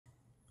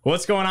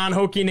What's going on,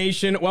 Hokie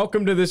Nation?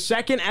 Welcome to the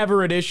second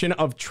ever edition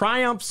of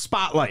Triumph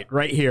Spotlight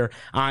right here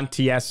on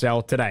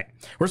TSL Today.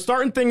 We're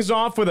starting things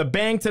off with a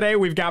bang today.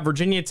 We've got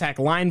Virginia Tech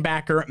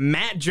linebacker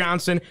Matt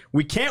Johnson.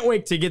 We can't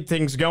wait to get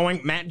things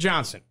going. Matt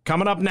Johnson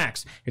coming up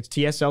next. It's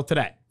TSL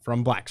Today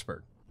from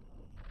Blacksburg.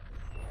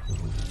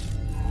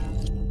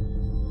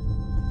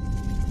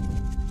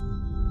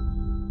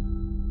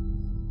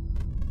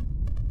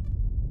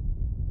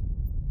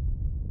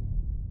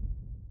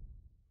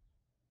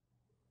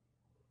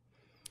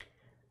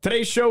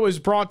 Today's show is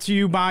brought to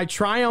you by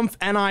Triumph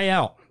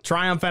NIL.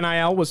 Triumph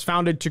NIL was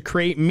founded to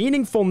create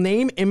meaningful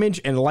name, image,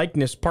 and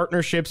likeness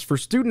partnerships for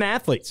student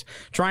athletes.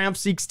 Triumph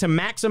seeks to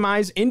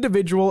maximize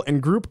individual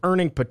and group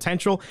earning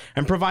potential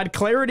and provide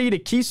clarity to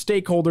key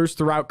stakeholders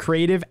throughout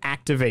creative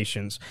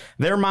activations.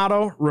 Their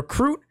motto,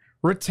 recruit,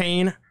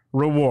 retain,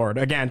 reward.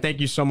 Again,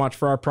 thank you so much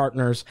for our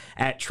partners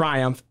at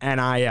Triumph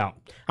NIL.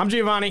 I'm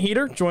Giovanni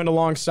Heater, joined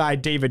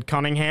alongside David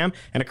Cunningham,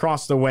 and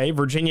across the way,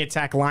 Virginia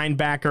Tech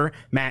linebacker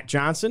Matt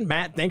Johnson.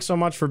 Matt, thanks so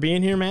much for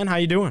being here, man. How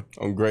you doing?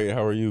 I'm great.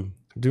 How are you?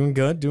 Doing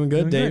good, David.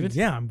 Good.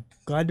 Yeah, I'm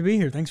glad to be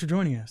here. Thanks for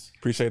joining us.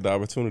 Appreciate the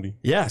opportunity.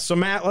 Yeah, so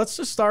Matt, let's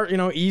just start,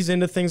 ease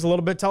into things a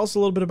little bit. Tell us a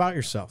little bit about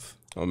yourself.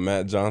 I'm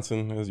Matt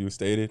Johnson, as you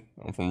stated.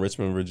 I'm from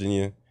Richmond,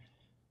 Virginia.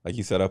 Like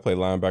you said, I play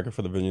linebacker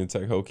for the Virginia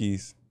Tech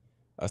Hokies.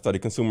 I study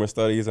consumer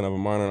studies and I have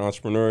a minor in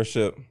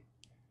entrepreneurship.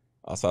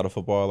 Outside of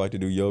football, I like to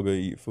do yoga,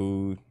 eat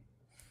food,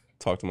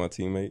 talk to my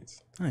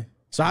teammates. Hi.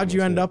 So how'd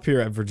you end up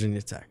here at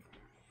Virginia Tech?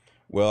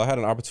 Well, I had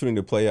an opportunity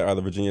to play at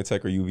either Virginia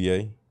Tech or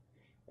UVA,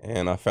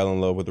 and I fell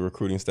in love with the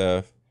recruiting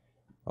staff,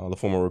 the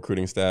former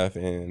recruiting staff,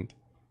 and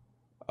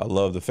I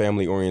love the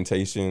family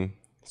orientation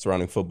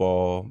surrounding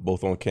football,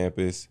 both on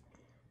campus,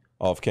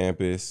 off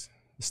campus,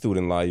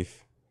 student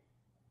life,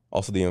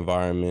 also the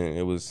environment.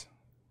 It was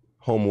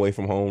home away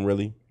from home,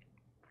 really.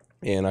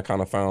 And I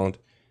kind of found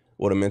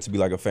what it meant to be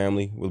like a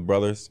family with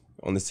brothers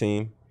on this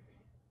team.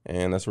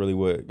 And that's really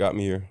what got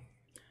me here.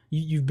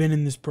 You've been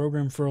in this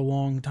program for a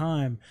long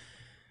time.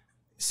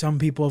 Some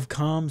people have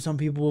come, some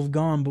people have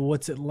gone, but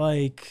what's it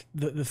like,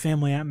 the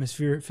family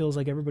atmosphere? It feels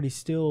like everybody's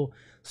still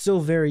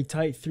very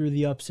tight through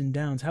the ups and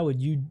downs. How would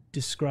you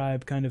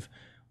describe kind of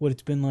what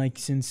it's been like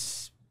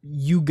since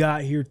you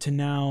got here to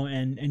now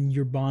and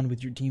your bond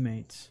with your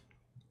teammates?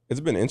 It's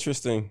been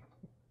interesting.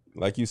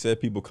 Like you said,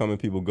 people come and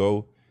people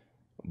go.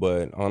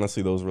 But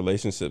honestly, those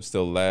relationships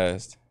still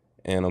last.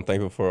 And I'm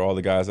thankful for all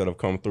the guys that have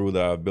come through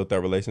that I've built that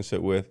relationship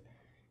with.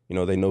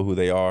 They know who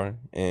they are.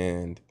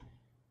 And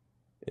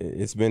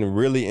it's been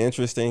really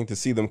interesting to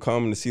see them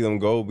come and to see them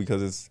go,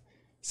 because it's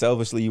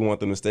selfishly you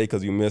want them to stay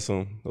because you miss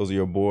them. Those are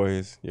your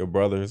boys, your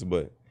brothers.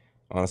 But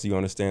honestly, you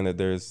understand that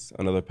there's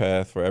another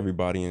path for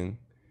everybody. And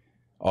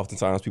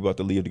oftentimes people have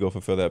to leave to go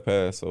fulfill that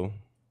path. So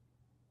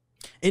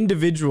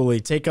individually,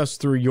 take us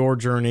through your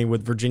journey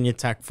with Virginia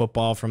Tech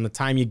football from the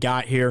time you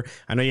got here.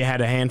 I know you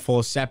had a handful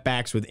of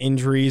setbacks with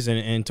injuries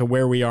and to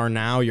where we are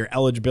now, your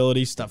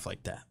eligibility, stuff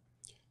like that.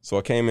 So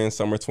I came in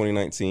summer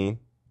 2019.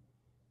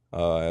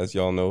 As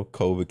y'all know,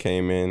 COVID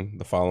came in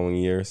the following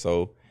year.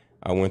 So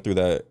I went through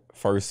that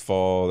first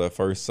fall, that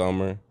first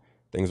summer.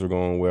 Things were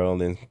going well.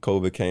 Then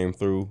COVID came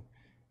through.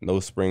 No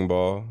spring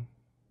ball.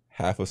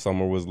 Half of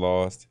summer was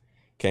lost.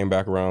 Came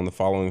back around the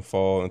following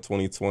fall in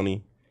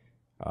 2020.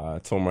 I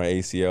tore my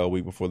ACL a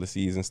week before the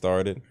season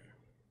started.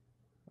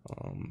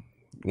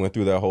 Went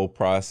through that whole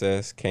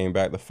process, came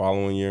back the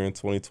following year in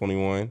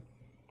 2021,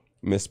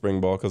 missed spring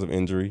ball because of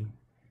injury.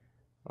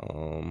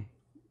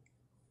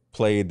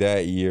 Played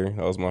that year.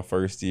 That was my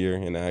first year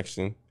in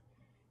action.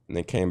 And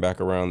then came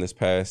back around this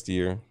past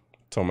year,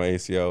 tore my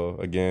ACL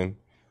again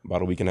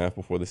about a week and a half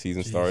before the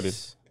season started.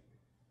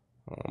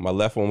 My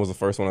left one was the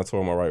first one I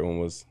tore. My right one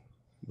was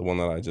the one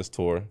that I just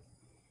tore.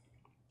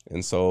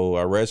 And so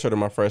I redshirted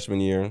my freshman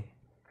year.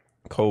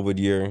 COVID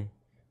year,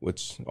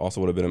 which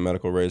also would have been a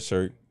medical red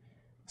shirt.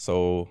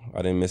 So I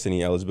didn't miss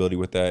any eligibility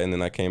with that. And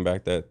then I came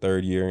back that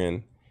third year,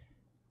 and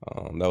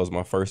that was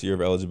my first year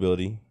of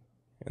eligibility.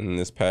 And then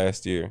this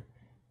past year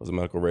was a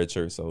medical red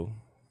shirt, so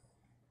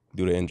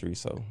due to injury.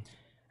 So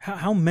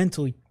how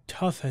mentally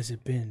tough has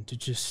it been to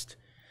just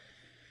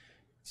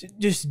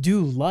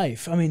do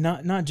life? I mean,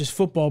 not just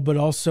football, but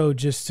also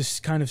just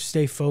to kind of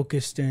stay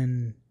focused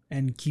and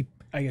keep,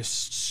 I guess,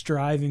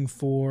 striving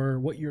for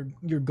what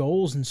your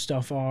goals and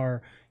stuff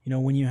are,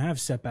 when you have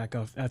setback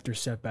after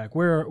setback.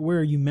 Where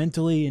are you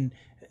mentally, and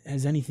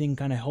has anything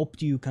kind of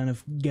helped you kind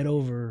of get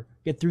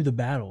through the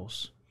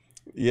battles?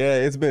 Yeah,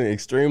 it's been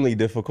extremely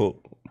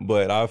difficult,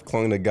 but I've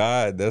clung to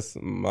God.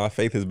 My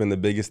faith has been the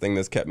biggest thing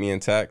that's kept me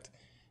intact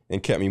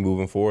and kept me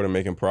moving forward and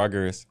making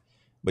progress.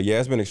 But yeah,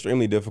 it's been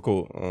extremely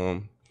difficult.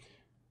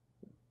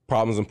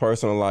 Problems in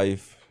personal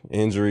life,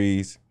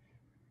 injuries,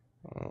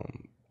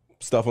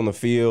 stuff on the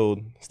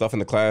field, stuff in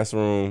the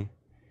classroom.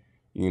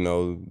 You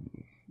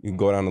can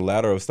go down the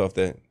ladder of stuff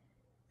that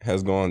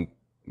has gone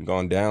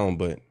down,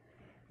 but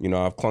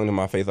I've clung to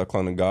my faith, I've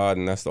clung to God,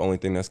 and that's the only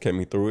thing that's kept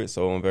me through it.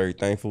 So I'm very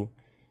thankful.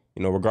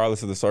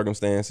 Regardless of the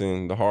circumstance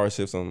and the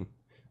hardships, I'm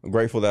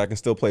grateful that I can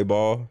still play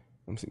ball.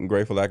 I'm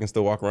grateful that I can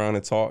still walk around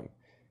and talk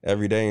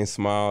every day and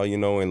smile,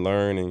 and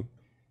learn and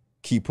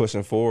keep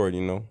pushing forward,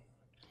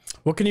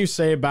 What can you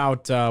say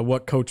about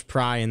what Coach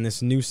Pry and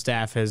this new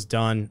staff has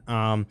done?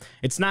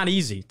 It's not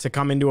easy to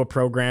come into a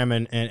program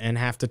and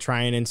have to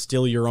try and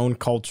instill your own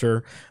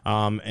culture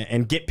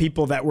and get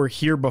people that were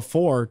here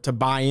before to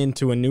buy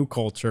into a new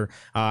culture.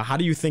 How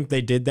do you think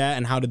they did that,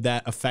 and how did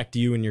that affect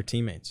you and your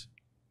teammates?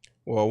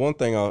 Well,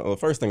 the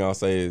first thing I'll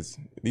say is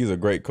these are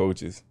great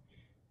coaches.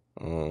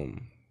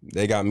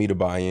 They got me to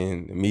buy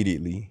in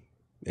immediately.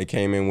 They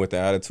came in with the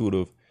attitude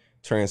of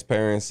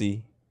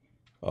transparency,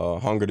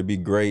 hunger to be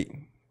great,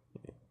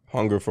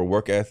 hunger for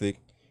work ethic,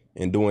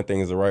 and doing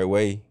things the right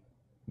way,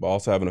 but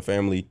also having a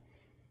family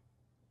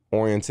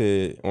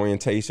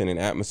orientation and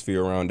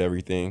atmosphere around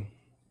everything.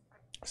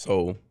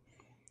 So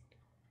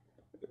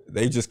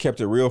they just kept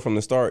it real from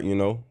the start,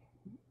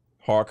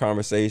 hard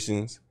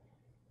conversations,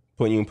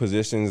 putting you in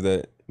positions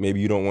that maybe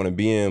you don't want to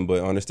be in,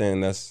 but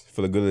understand that's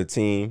for the good of the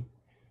team,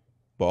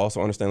 but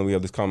also understand we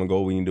have this common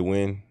goal. We need to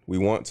win. We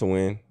want to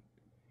win.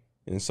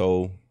 And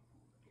so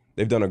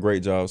they've done a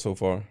great job so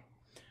far.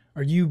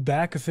 Are you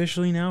back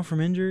officially now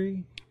from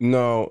injury?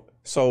 No.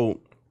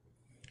 So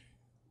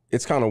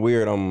it's kind of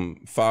weird. I'm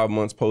 5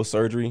 months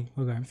post-surgery,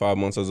 Okay. 5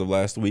 months as of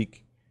last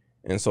week.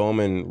 And so I'm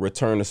in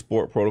return to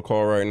sport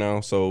protocol right now.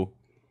 So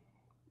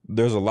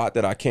there's a lot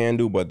that I can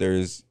do, but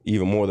there's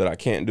even more that I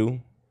can't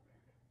do.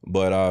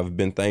 But I've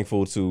been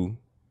thankful to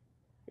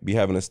be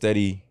having a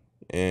steady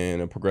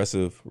and a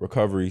progressive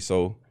recovery.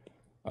 So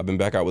I've been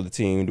back out with the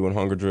team doing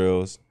hunger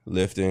drills,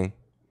 lifting.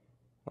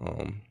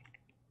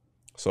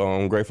 So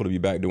I'm grateful to be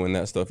back doing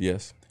that stuff,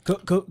 yes.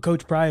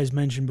 Coach Pry has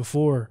mentioned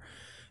before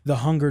the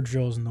hunger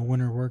drills and the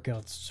winter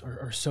workouts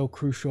are so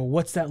crucial.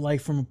 What's that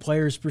like from a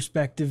player's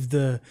perspective,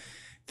 the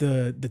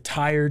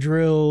tire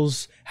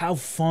drills? How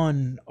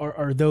fun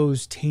are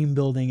those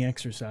team-building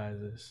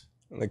exercises?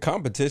 The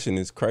competition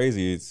is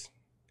crazy.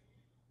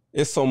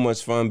 It's so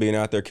much fun being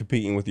out there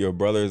competing with your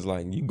brothers.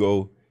 Like, you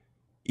go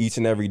each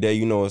and every day,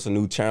 it's a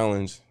new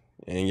challenge.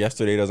 And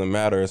yesterday doesn't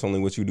matter. It's only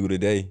what you do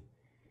today,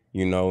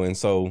 And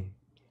so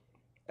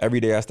every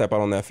day I step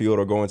out on that field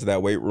or go into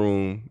that weight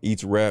room,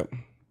 each rep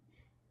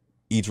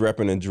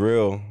in a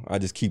drill, I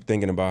just keep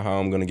thinking about how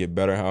I'm going to get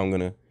better, how I'm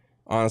going to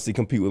honestly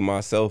compete with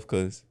myself,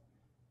 because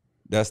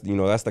that's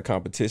the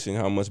competition.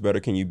 How much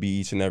better can you be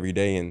each and every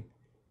day? And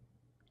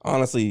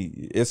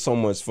honestly, it's so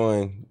much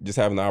fun just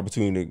having the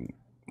opportunity to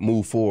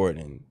move forward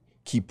and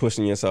keep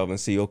pushing yourself and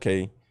see,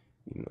 okay,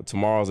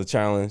 tomorrow's a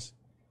challenge.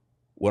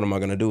 What am I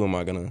going to do? Am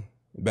I going to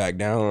back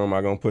down, or am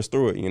I going to push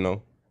through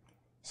it,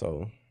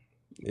 So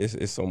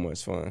it's so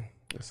much fun.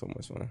 It's so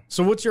much fun.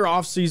 So what's your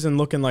off season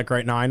looking like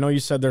right now? I know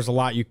you said there's a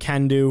lot you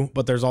can do,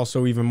 but there's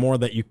also even more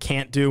that you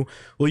can't do.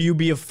 Will you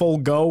be a full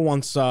go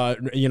once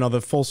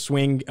the full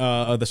swing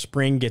of the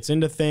spring gets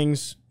into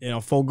things?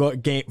 Full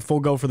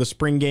go for the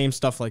spring game,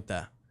 stuff like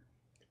that.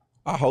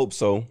 I hope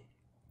so.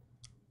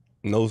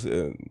 No,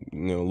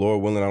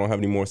 Lord willing, I don't have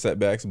any more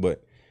setbacks,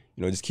 but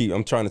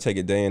I'm trying to take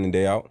it day in and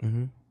day out,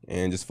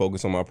 and just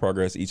focus on my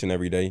progress each and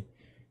every day.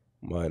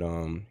 But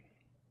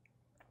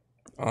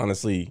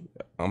honestly,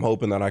 I'm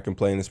hoping that I can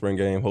play in the spring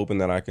game, hoping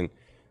that I can,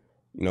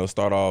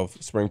 start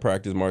off spring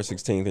practice March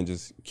 16th and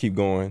just keep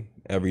going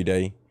every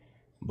day.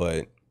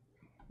 But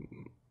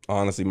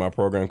honestly, my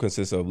program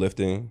consists of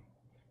lifting,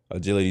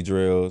 agility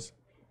drills,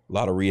 a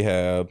lot of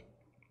rehab,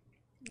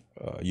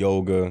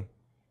 yoga,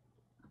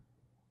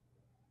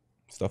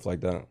 stuff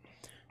like that.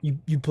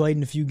 You played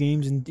in a few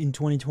games in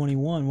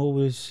 2021. What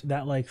was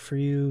that like for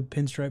you?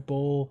 Pinstripe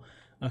Bowl,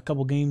 a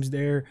couple games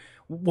there.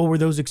 What were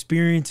those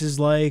experiences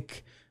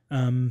like?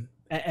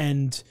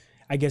 And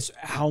I guess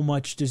how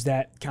much does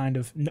that kind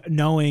of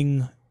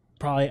knowing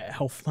probably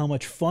how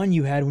much fun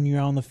you had when you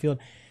were on the field,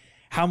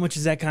 how much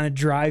does that kind of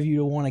drive you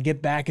to want to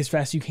get back as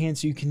fast as you can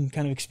so you can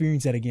kind of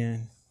experience that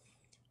again?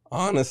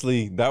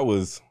 Honestly,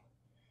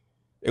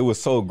 it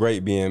was so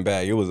great being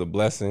back. It was a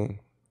blessing.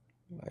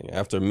 Like,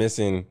 after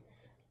missing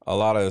a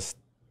lot of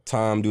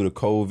time due to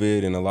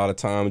COVID and a lot of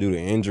time due to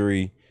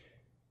injury,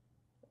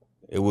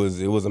 it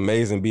was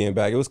amazing being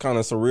back. It was kind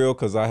of surreal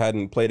because I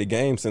hadn't played a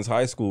game since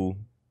high school,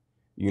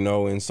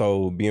 and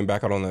so being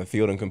back out on that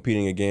field and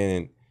competing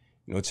again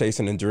and,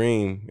 chasing a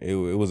dream, it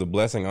was a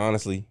blessing,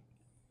 honestly.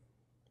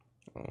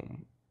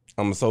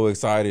 I'm so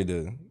excited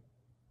to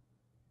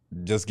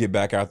just get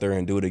back out there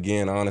and do it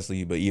again,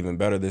 honestly, but even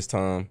better this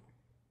time.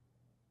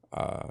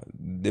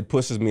 It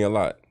pushes me a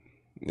lot.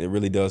 It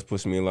really does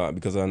push me a lot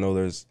because I know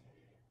there's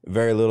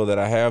very little that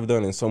I have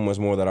done and so much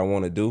more that I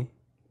want to do.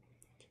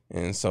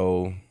 And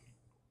so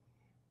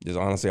just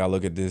honestly, I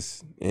look at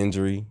this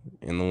injury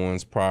and the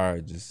ones prior,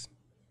 just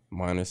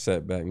minor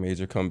setback,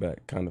 major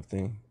comeback kind of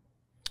thing.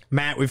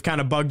 Matt, we've kind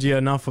of bugged you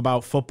enough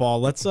about football.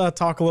 Let's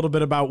talk a little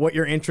bit about what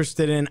you're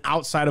interested in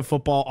outside of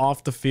football,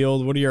 off the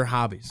field. What are your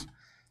hobbies?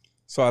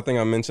 So I think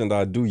I mentioned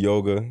I do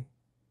yoga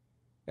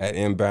at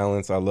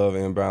Imbalance. I love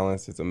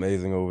Imbalance. It's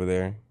amazing over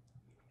there.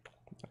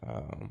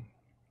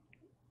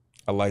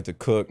 I like to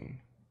cook.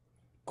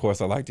 Of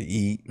course, I like to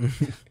eat.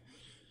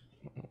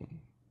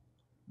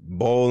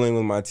 Bowling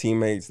with my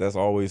teammates, that's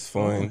always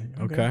fun.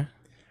 Okay.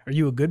 Are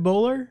you a good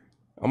bowler?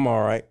 I'm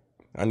all right.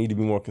 I need to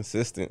be more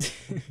consistent,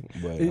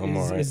 but I'm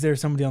all right. Is there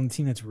somebody on the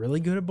team that's really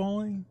good at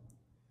bowling?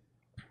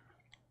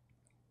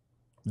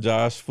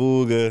 Josh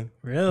Fuga,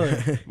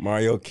 Really?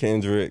 Mario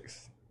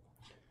Kendricks,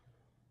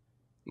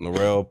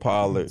 Norrell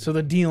Pollard. So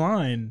the D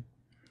line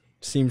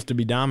seems to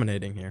be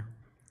dominating here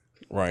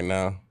right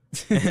now.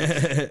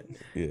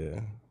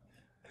 Yeah.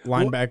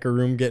 Linebacker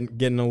room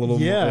getting a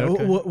little yeah.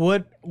 more.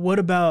 Okay. What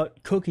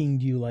about cooking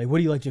do you like? What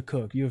do you like to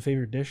cook? Do you have a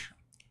favorite dish?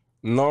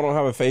 No, I don't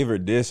have a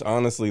favorite dish.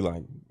 Honestly,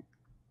 like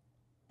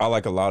I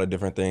like a lot of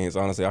different things.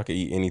 Honestly, I could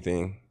eat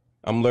anything.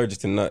 I'm allergic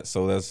to nuts,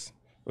 so that's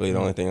really the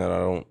only thing that I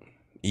don't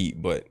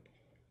eat. But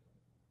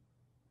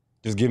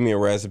just give me a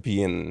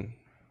recipe and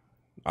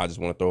I just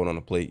want to throw it on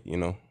the plate, you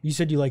know? You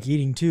said you like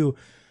eating too.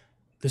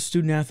 The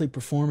Student Athlete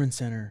Performance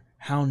Center,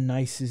 how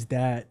nice is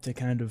that to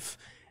kind of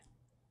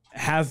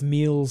have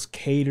meals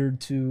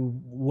catered to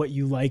what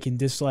you like and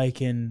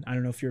dislike? And I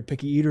don't know if you're a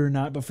picky eater or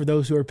not, but for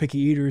those who are picky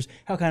eaters,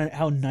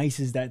 how nice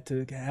is that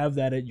to have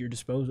that at your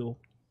disposal?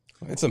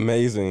 It's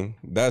amazing.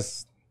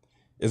 It's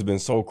been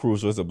so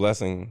crucial. It's a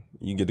blessing.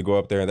 You get to go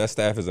up there. That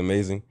staff is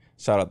amazing.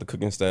 Shout out the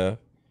cooking staff.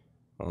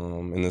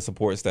 And the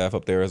support staff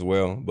up there as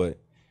well. But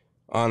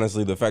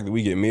honestly, the fact that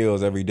we get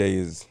meals every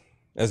day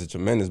that's a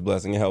tremendous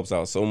blessing. It helps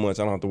out so much.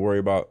 I don't have to worry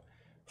about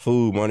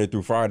food Monday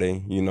through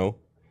Friday, you know?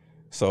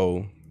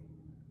 So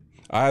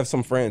I have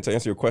some friends, to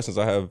answer your questions,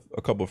 I have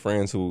a couple of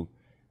friends who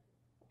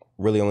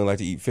really only like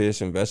to eat fish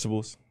and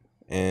vegetables.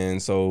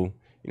 And so,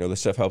 you know, the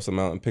chef helps them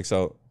out and picks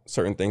out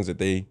certain things that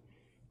they,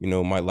 you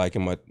know, might like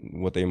and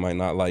what they might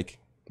not like.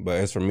 But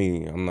as for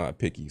me, I'm not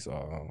picky,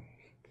 so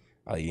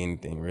I'll eat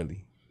anything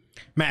really.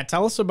 Matt,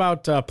 tell us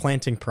about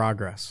Planting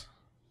Progress.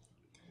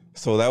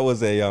 So that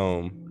was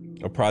a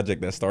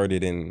project that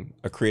started in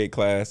a create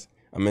class.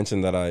 I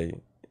mentioned that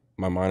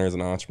my minor is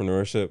in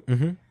entrepreneurship.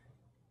 Mm-hmm.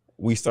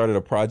 We started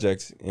a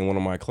project in one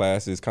of my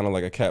classes, kind of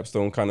like a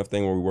capstone kind of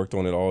thing where we worked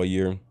on it all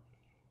year.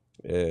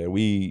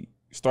 We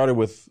started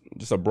with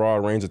just a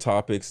broad range of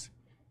topics,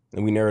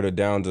 and we narrowed it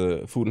down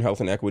to food and health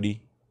and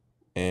equity,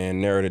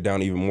 and narrowed it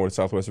down even more to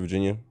Southwest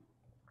Virginia.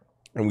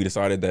 And we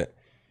decided that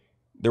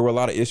there were a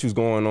lot of issues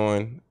going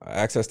on,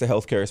 access to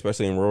healthcare,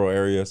 especially in rural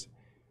areas,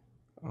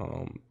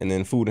 and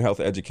then food and health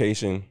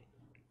education.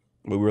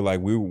 But we were like,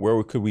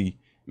 where could we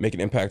make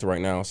an impact right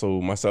now?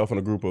 So myself and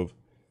a group of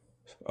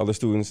other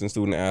students and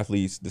student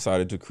athletes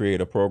decided to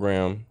create a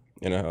program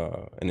and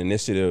an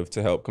initiative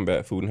to help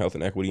combat food and health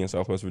and equity in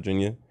Southwest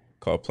Virginia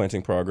called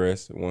Planting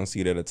Progress, one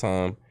seed at a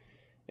time.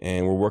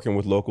 And we're working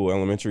with local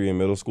elementary and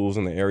middle schools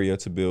in the area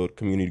to build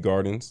community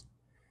gardens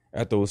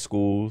at those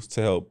schools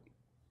to help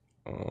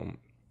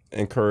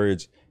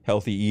encourage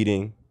healthy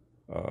eating,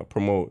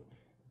 promote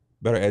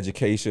better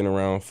education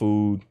around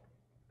food,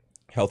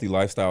 healthy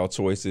lifestyle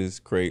choices,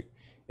 create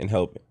and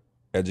help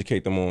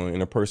educate them on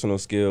interpersonal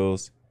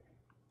skills,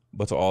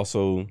 but to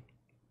also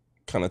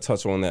kind of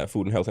touch on that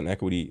food and health and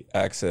equity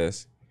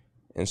access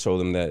and show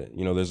them that,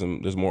 you know,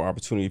 there's more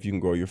opportunity if you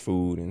can grow your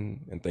food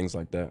and things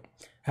like that.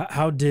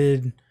 How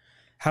did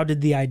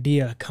the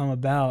idea come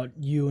about?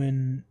 You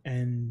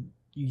and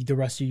the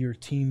rest of your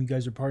team you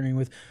guys are partnering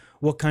with,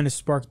 what kind of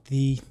sparked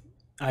the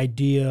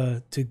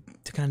idea to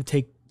kind of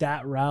take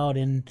that route?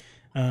 And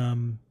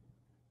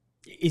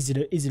is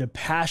it a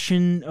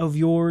passion of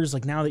yours?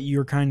 Like now that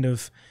you're kind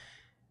of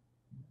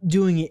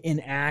doing it in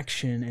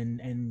action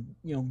and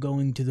you know,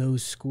 going to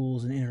those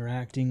schools and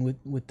interacting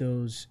with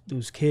those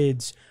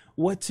kids,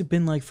 what's it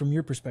been like from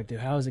your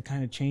perspective? How has it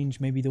kind of changed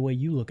maybe the way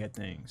you look at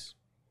things?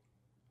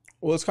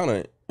 Well, it's kind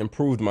of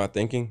improved my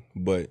thinking,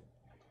 but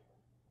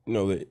you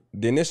know,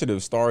 the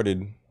initiative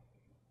started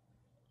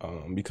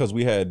because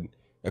we had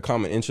a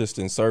common interest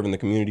in serving the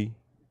community.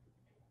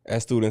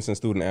 As students and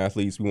student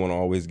athletes, we want to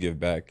always give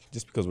back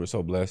just because we're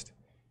so blessed.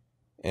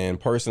 And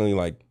personally,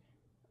 like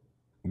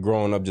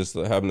growing up, just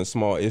having a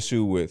small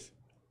issue with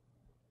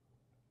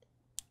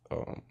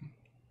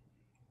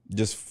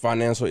just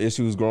financial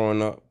issues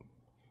growing up.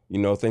 You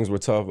know, things were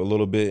tough a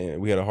little bit,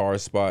 and we had a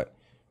hard spot.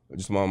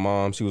 Just my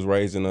mom, she was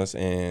raising us,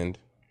 and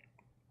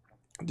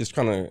just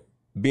kind of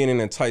being in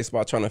a tight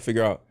spot, trying to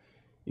figure out,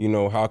 you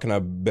know, how can I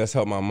best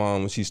help my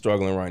mom when she's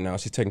struggling right now?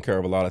 She's taking care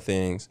of a lot of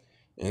things.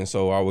 And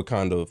so I would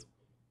kind of,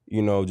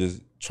 you know,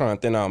 just try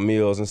and thin out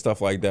meals and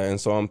stuff like that. And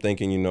so I'm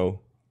thinking, you know,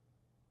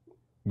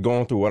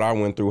 going through what I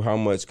went through, how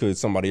much could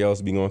somebody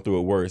else be going through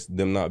it worse?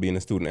 Them not being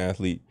a student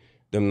athlete,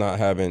 them not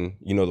having,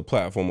 you know, the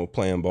platform of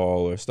playing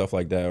ball or stuff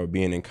like that, or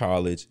being in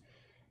college.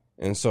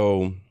 And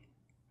so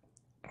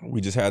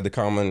we just had the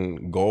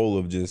common goal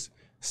of just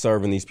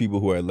serving these people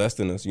who are less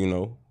than us, you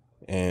know,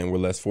 and were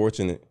less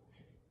fortunate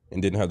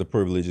and didn't have the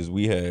privileges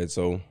we had.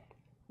 So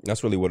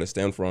that's really what it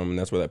stemmed from, and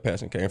that's where that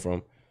passion came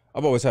from.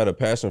 I've always had a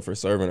passion for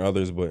serving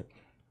others, but,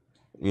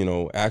 you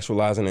know,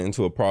 actualizing it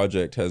into a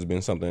project has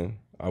been something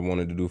I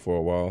wanted to do for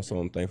a while, so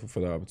I'm thankful for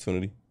the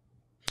opportunity.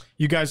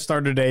 You guys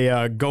started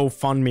a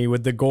GoFundMe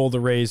with the goal to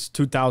raise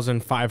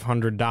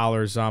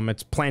 $2,500.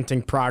 It's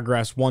Planting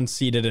Progress, one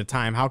seed at a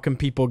time. How can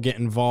people get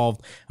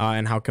involved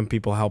and how can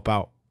people help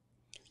out?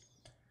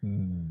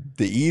 The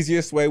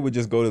easiest way would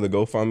just go to the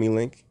GoFundMe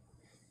link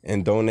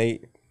and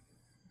donate.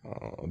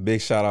 A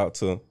big shout out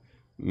to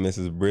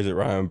Mrs. Bridget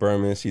Ryan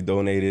Berman. She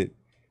donated.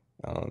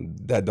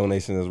 That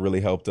donation has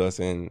really helped us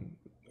and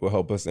will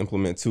help us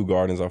implement 2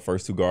 gardens, our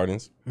first 2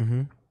 gardens.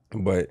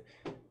 But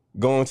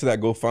going to that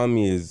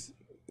GoFundMe is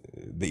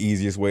the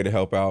easiest way to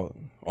help out.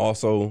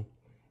 Also,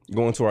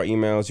 going to our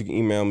emails, you can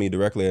email me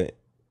directly at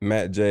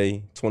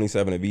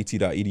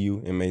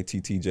mattj27@vt.edu,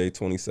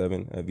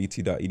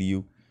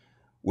 mattj27@vt.edu,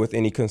 with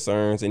any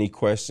concerns, any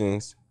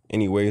questions,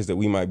 any ways that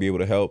we might be able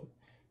to help.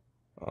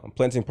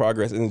 Planting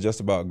Progress isn't just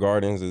about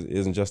gardens. It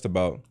isn't just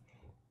about,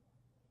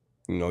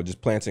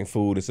 just planting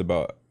food. It's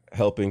about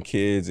helping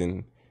kids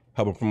and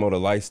helping promote a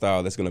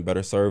lifestyle that's going to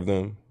better serve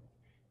them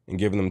and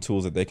giving them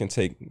tools that they can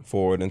take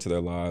forward into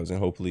their lives and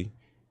hopefully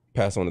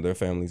pass on to their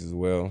families as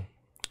well.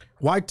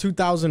 Why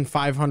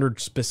 2,500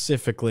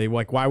 specifically?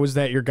 Like, why was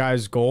that your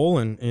guys' goal?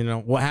 And,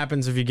 what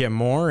happens if you get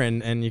more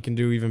and you can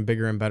do even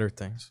bigger and better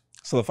things?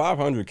 So the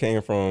 500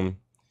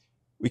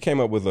 we came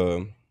up with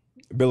a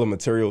bill of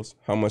materials,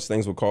 how much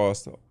things would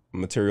cost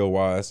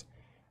material-wise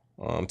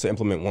to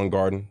implement 1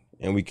 garden.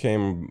 And we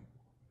came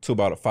to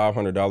about a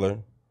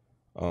 $500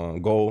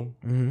 goal.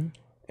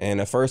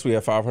 And at first we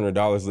had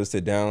 $500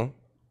 listed down.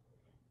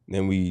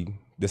 Then we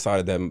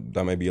decided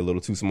that might be a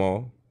little too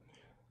small.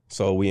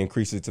 So we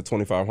increased it to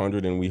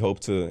 2,500, and we hope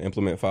to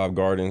implement 5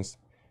 gardens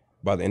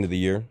by the end of the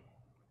year.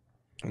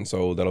 And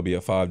so that'll be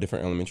at 5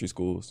 different elementary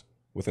schools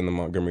within the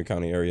Montgomery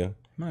County area.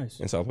 Nice.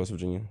 In Southwest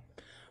Virginia.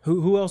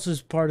 Who else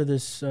is part of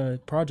this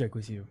project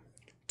with you?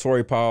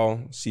 Tori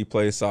Powell, she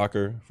plays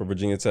soccer for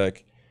Virginia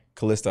Tech.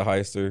 Callista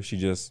Heister, she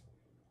just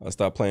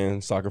stopped playing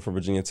soccer for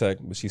Virginia Tech,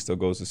 but she still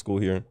goes to school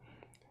here.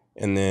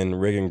 And then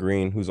Reagan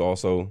Green, who's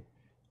also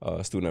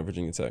a student at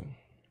Virginia Tech.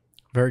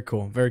 Very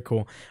cool. Very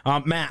cool.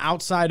 Matt,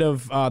 outside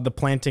of the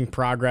Planting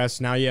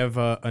Progress, now you have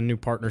a new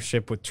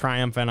partnership with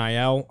Triumph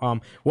NIL.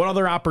 What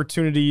other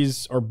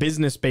opportunities or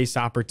business-based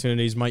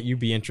opportunities might you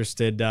be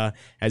interested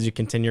as you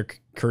continue your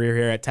career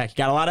here at Tech? You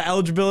got a lot of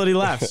eligibility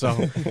left, so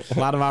a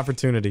lot of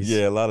opportunities.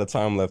 Yeah, a lot of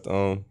time left.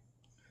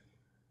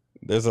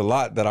 There's a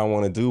lot that I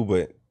want to do,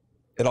 but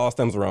it all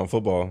stems around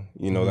football.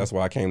 That's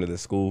why I came to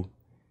this school,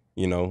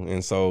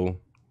 and so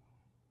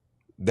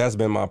that's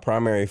been my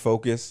primary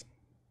focus.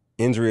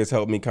 Injury has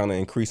helped me kind of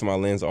increase my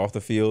lens off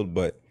the field,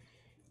 but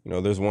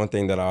there's one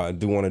thing that I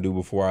do want to do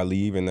before I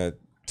leave, and that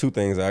 2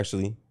 things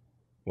actually.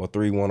 Well,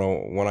 3,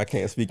 one I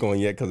can't speak on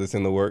yet because it's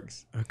in the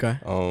works. Okay.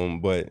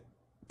 But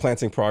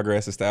Planting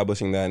Progress,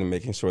 establishing that and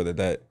making sure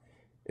that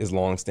is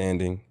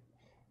long-standing,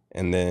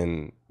 and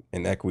then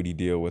an equity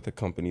deal with a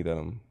company that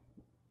I'm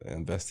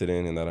invested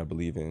in and that I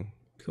believe in.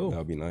 Cool. That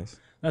would be nice.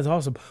 That's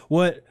awesome.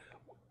 We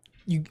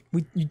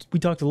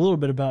talked a little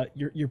bit about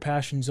your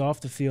passions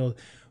off the field,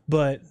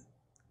 but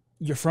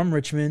you're from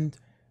Richmond.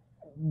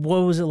 What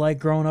was it like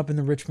growing up in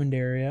the Richmond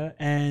area,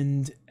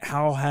 and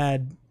how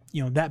had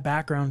that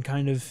background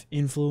kind of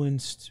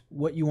influenced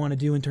what you want to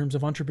do in terms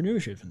of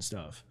entrepreneurship and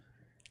stuff?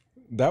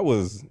 That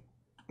was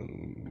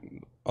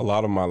a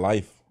lot of my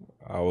life.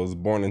 I was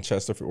born in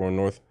Chesterfield, or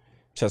North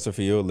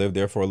Chesterfield, lived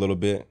there for a little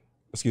bit.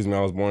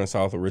 I was born in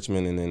south of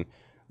Richmond and then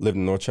lived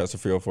in North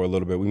Chesterfield for a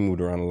little bit. We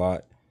moved around a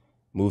lot.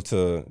 Moved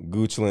to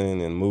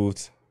Goochland and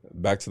moved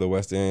back to the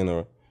West End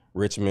or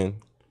Richmond.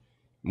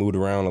 Moved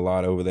around a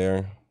lot over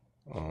there.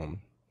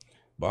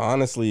 But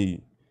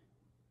honestly,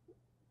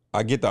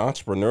 I get the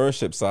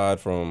entrepreneurship side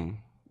from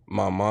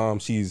my mom.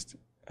 She's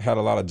had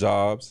a lot of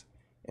jobs,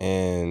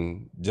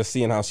 and just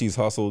seeing how she's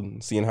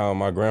hustled, seeing how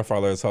my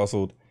grandfather has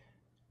hustled.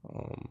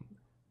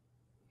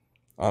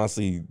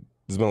 Honestly,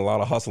 there's been a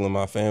lot of hustle in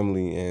my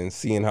family, and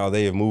seeing how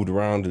they have moved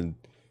around to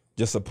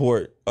just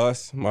support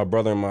us, my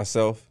brother and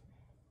myself,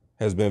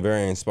 has been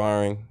very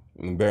inspiring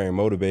and very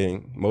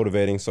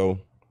motivating. So,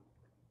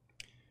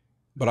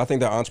 but I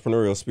think that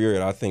entrepreneurial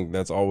spirit, I think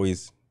that's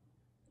always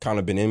kind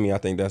of been in me. I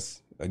think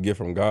that's a gift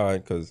from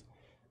God, because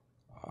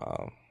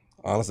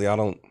honestly, I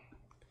don't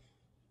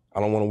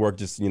want to work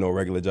just, a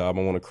regular job.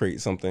 I want to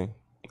create something.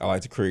 I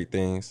like to create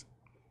things,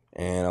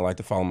 and I like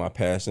to follow my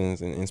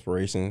passions and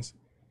inspirations,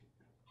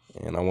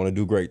 and I want to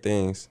do great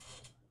things.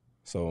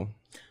 So,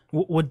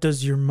 what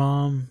does your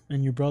mom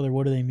and your brother,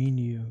 what do they mean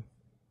to you?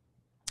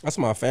 That's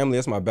my family.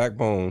 That's my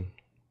backbone.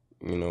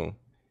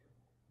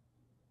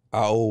 I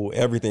owe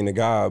everything to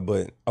God,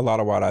 but a lot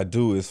of what I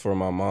do is for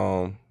my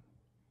mom,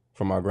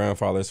 for my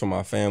grandfathers, for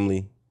my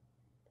family.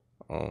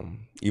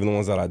 Even the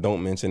ones that I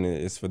don't mention,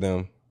 it's for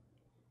them.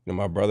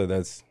 My brother,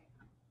 that's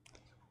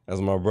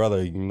my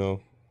brother,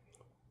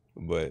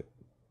 But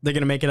they're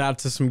gonna make it out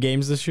to some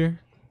games this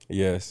year?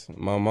 Yes.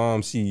 My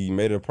mom, she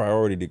made it a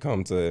priority to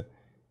come to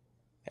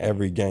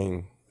every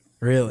game.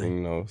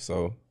 Really?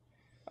 So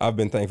I've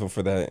been thankful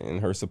for that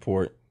and her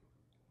support.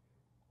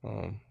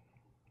 But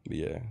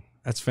yeah.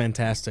 That's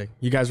fantastic.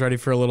 You guys ready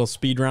for a little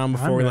speed round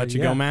before we let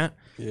you go, Matt?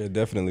 Yeah,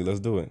 definitely. Let's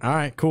do it. All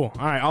right, cool.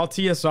 All right, I'll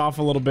tee us off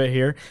a little bit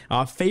here.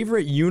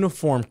 Favorite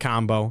uniform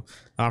combo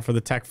for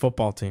the Tech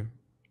football team?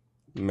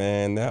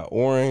 Man, that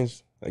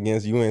orange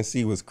against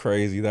UNC was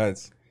crazy.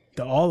 That's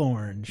the all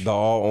orange. The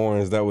all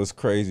orange, that was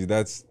crazy.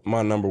 That's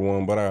my number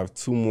one, but I have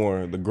 2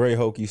 more. The gray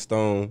Hokie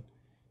Stone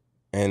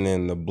And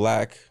then the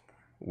black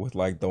with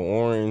like the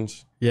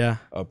orange Yeah.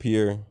 up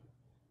here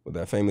with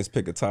that famous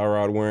pick of tie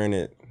rod wearing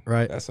it.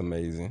 Right. That's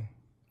amazing.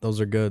 Those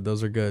are good.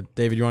 Those are good.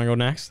 David, you want to go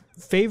next?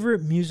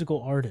 Favorite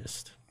musical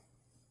artist?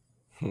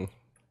 I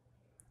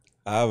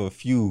have a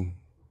few.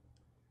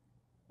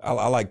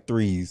 I like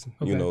threes.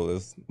 Okay. You know,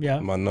 that's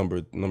my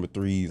number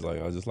threes.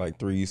 Like, I just like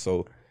threes.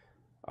 So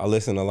I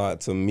listen a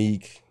lot to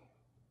Meek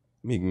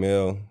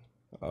Mill,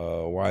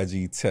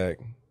 YG Tech,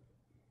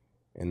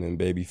 and then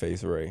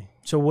Babyface Ray.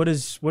 So what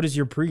does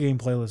your pregame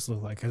playlist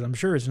look like? Because I'm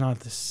sure it's not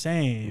the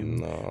same,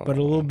 No. but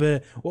a little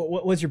bit.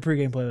 What's your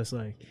pregame playlist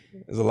like?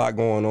 There's a lot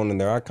going on in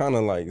there. I kind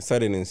of like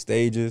set it in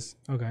stages.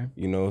 Okay.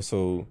 You know,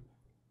 so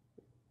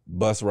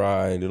bus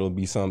ride, it'll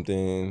be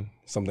something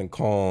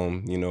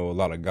calm, you know, a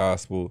lot of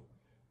gospel,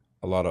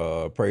 a lot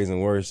of praise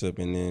and worship.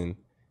 And then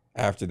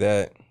after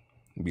that,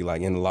 it'll be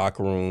like in the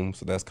locker room.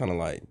 So that's kind of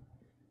like,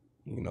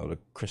 you know, the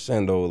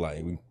crescendo,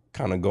 like we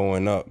kind of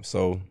going up.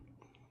 So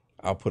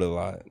I'll put a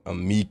lot of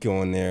Meek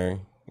on there.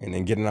 And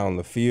then getting out on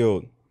the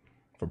field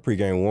for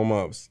pregame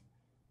warm-ups,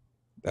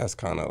 that's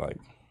kind of like,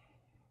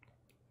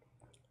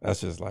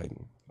 that's just like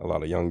a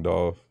lot of Young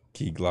Dolph,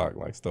 Key Glock,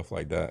 like stuff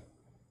like that.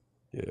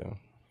 Yeah.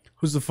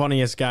 Who's the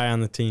funniest guy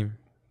on the team?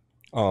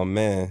 Oh,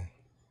 man.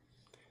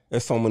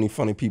 There's so many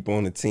funny people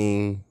on the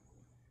team.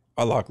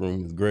 Our locker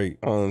room is great,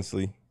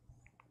 honestly.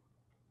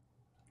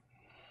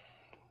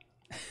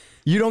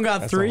 You don't got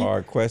That's three? a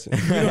hard question.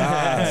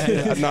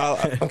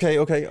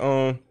 Okay.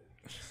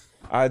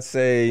 I'd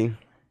say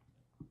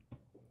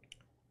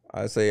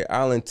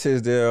Alan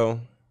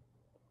Tisdale.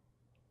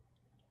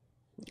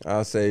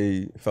 I'll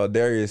say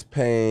Feldarius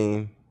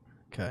Payne.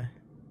 Okay.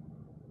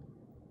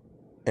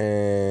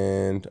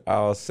 And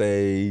I'll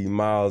say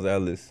Miles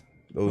Ellis.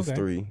 Those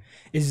three.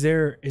 Is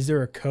there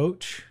a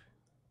coach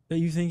that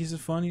you think is the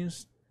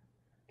funniest?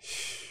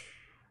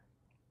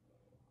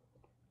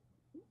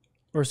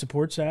 Or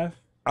support staff?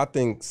 I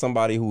think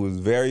somebody who was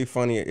very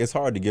funny. It's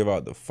hard to give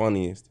out the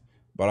funniest,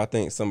 but I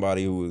think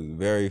somebody who was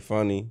very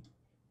funny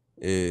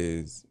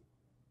is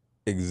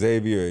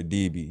Xavier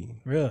DB.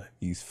 Really?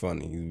 He's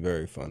funny. He's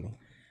very funny.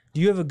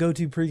 Do you have a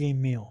go-to pregame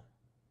meal?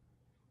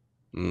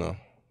 No.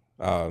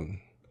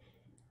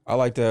 I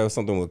like to have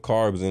something with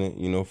carbs in it,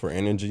 you know, for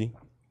energy.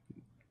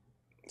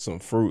 Some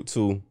fruit,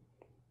 too.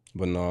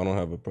 But no, I don't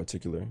have a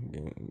particular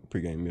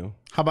pregame meal.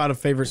 How about a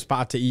favorite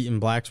spot to eat in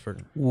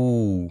Blacksburg?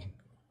 Ooh.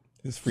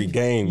 This is free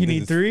game. You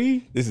need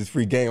three? This is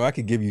free game. I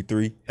could give you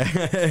three.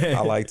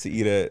 I like to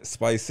eat at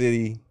Spice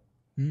City,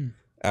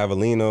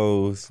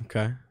 Avellino's,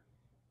 Okay.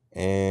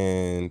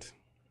 and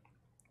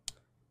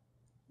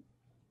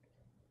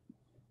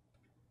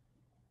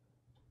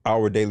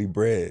Our Daily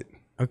Bread.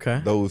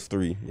 Okay. Those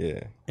three,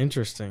 yeah.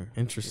 Interesting.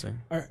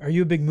 Are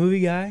you a big movie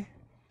guy?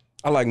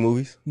 I like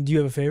movies. Do you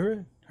have a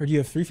favorite? Or do you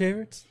have three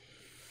favorites?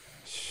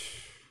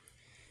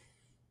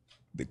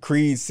 The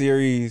Creed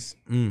series.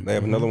 They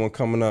have another one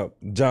coming up.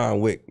 John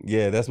Wick.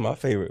 Yeah, that's my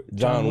favorite.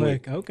 John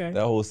Wick. Okay.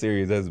 That whole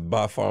series, that's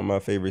by far my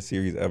favorite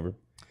series ever.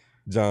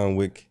 John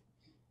Wick.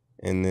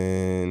 And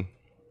then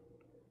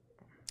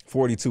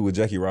 42 with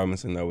Jackie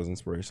Robinson. That was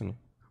inspirational.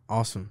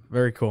 Awesome.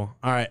 Very cool.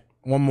 All right.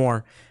 One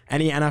more.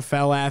 Any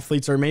NFL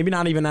athletes, or maybe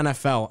not even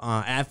NFL,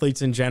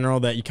 athletes in general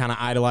that you kind of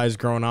idolize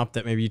growing up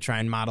that maybe you try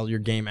and model your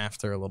game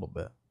after a little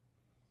bit?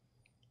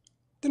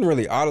 Didn't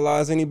really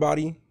idolize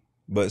anybody,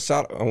 but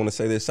I want to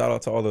say this, shout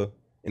out to all the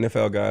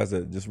NFL guys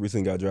that just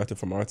recently got drafted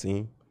from our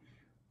team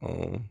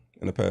in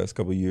the past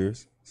couple of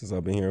years since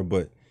I've been here.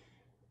 But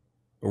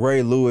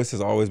Ray Lewis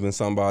has always been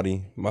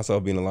somebody,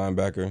 myself being a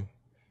linebacker,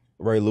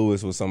 Ray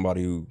Lewis was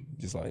somebody who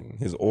just like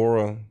his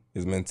aura,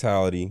 his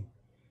mentality,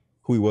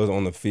 who he was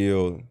on the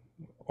field,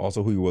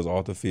 also who he was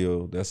off the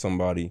field. That's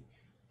somebody,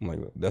 I'm like,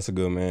 that's a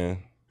good man.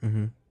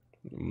 And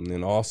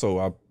then also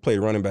I played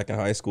running back in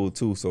high school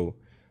too, so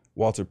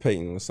Walter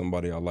Payton was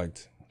somebody I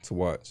liked to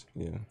watch.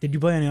 Yeah. Did you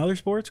play any other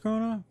sports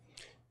growing up?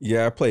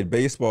 Yeah, I played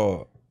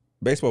baseball.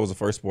 Baseball was the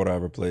first sport I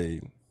ever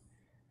played.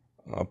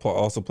 I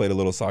also played a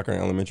little soccer in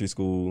elementary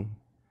school,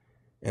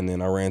 and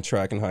then I ran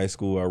track in high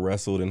school. I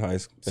wrestled in high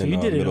school. So you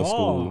did middle it all.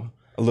 school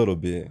a little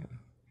bit,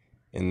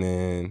 and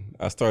then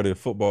I started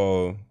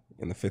football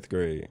in the 5th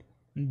grade.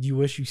 Do you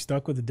wish you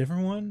stuck with a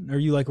different one, or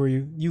you like where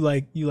you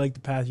like the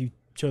path you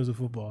chose with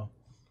football?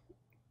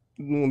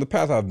 The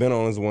path I've been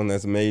on is one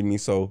that's made me,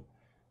 so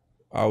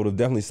I would have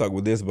definitely stuck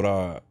with this, but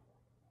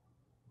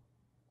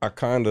I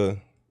kind of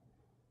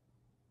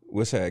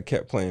wish I had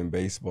kept playing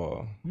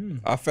baseball.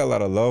 I fell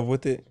out of love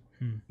with it,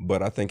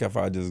 but I think if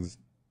I just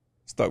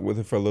stuck with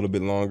it for a little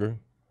bit longer.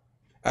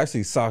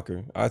 Actually,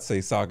 soccer. I'd say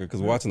soccer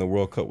because watching the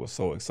World Cup was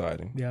so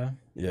exciting. Yeah?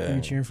 Yeah. Are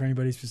you cheering for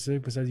anybody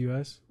specific besides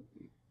U.S.?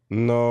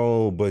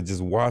 No, but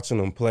just watching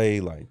them play,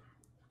 like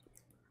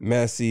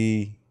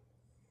Messi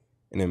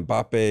and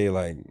Mbappe,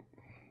 like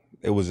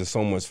it was just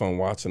so much fun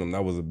watching them.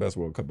 That was the best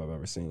World Cup I've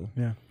ever seen.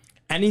 Yeah.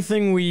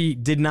 Anything we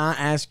did not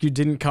ask you,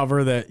 didn't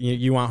cover that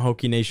you want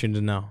Hokie Nation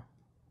to know?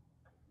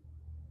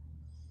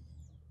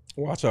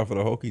 Watch out for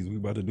the Hokies. We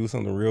about to do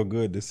something real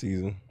good this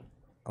season.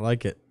 I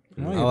like it.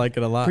 I like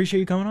it a lot.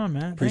 Appreciate you coming on,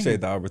 Matt.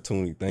 Appreciate the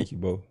opportunity. Thank you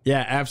both.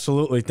 Yeah,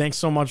 absolutely. Thanks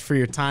so much for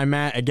your time,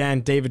 Matt.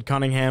 Again, David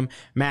Cunningham,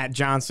 Matt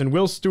Johnson,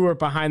 Will Stewart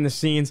behind the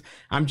scenes.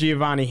 I'm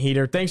Giovanni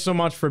Heater. Thanks so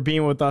much for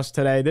being with us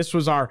today. This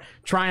was our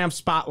Triumph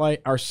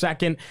Spotlight, our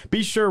second.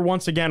 Be sure,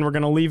 once again, we're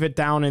going to leave it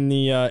down in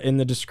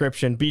the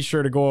description. Be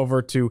sure to go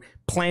over to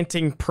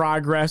Planting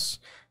Progress,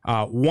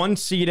 one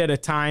seed at a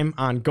time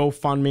on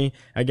GoFundMe.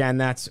 Again,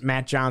 that's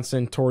Matt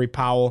Johnson, Tori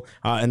Powell,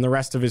 and the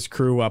rest of his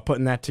crew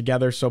putting that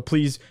together. So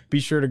please be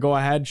sure to go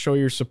ahead, show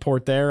your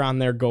support there on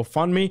their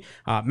GoFundMe.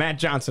 Matt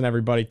Johnson,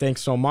 everybody,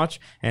 thanks so much,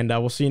 and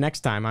we'll see you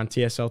next time on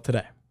TSL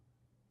Today.